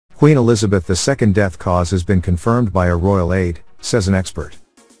Queen Elizabeth II's death cause has been confirmed by a royal aide, says an expert.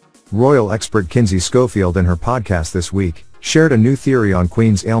 Royal expert Kinsey Schofield in her podcast this week shared a new theory on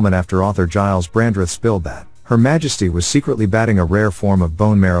Queen's ailment after author Gyles Brandreth spilled that Her Majesty was secretly battling a rare form of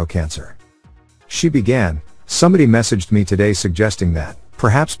bone marrow cancer. She began, "Somebody messaged me today suggesting that,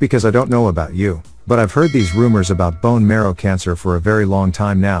 perhaps because I don't know about you, but I've heard these rumors about bone marrow cancer for a very long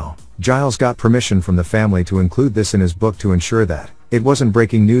time now." Gyles got permission from the family to include this in his book to ensure that it wasn't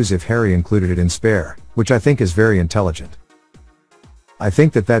breaking news if Harry included it in Spare, which I think is very intelligent. I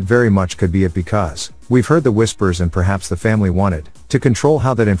think that very much could be it because we've heard the whispers and perhaps the family wanted to control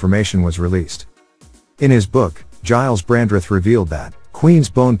how that information was released. In his book, Gyles Brandreth revealed that Queen's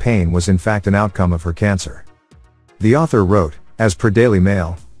bone pain was in fact an outcome of her cancer. The author wrote, "As per Daily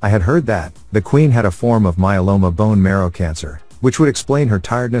Mail, I had heard that the Queen had a form of myeloma bone marrow cancer, which would explain her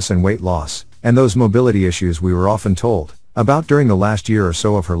tiredness and weight loss, and those mobility issues we were often told about during the last year or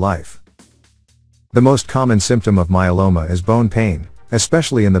so of her life. The most common symptom of myeloma is bone pain,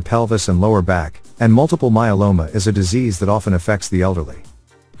 especially in the pelvis and lower back, and multiple myeloma is a disease that often affects the elderly.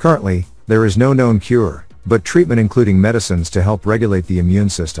 Currently, there is no known cure, but treatment including medicines to help regulate the immune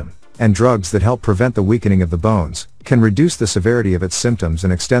system, and drugs that help prevent the weakening of the bones, can reduce the severity of its symptoms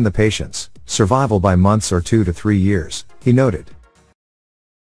and extend the patient's survival by months or 2 to 3 years," he noted.